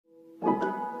I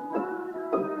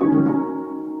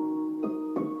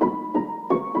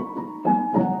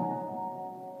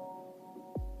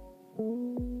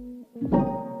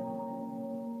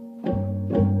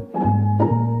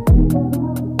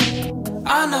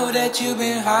know that you've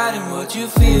been hiding what you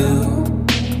feel.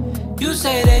 You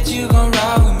say that you gon'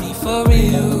 ride with me for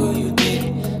real. You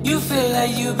did. You feel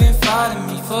like you've been fighting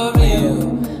me for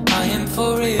real. I am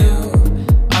for real.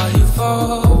 Are you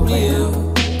for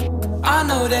real? I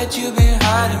know that you've been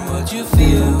hiding what you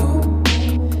feel.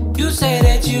 You say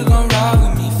that you gon' ride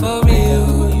with me for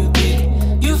real. You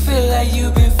did. You feel like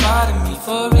you've been fighting me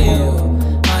for real.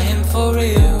 I am for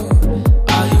real.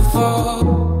 Are you for?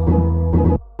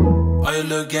 All your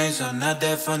little games are not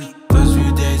that funny. First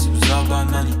few days it was all about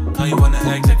money. Now you wanna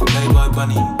act like a playboy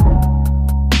bunny.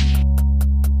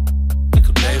 Like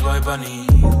a playboy bunny.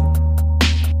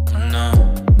 No,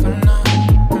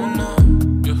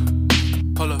 yeah.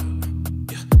 Pull up,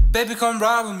 yeah. Baby come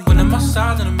ride with me. When I'm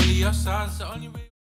outside and I'm really outside, it's the only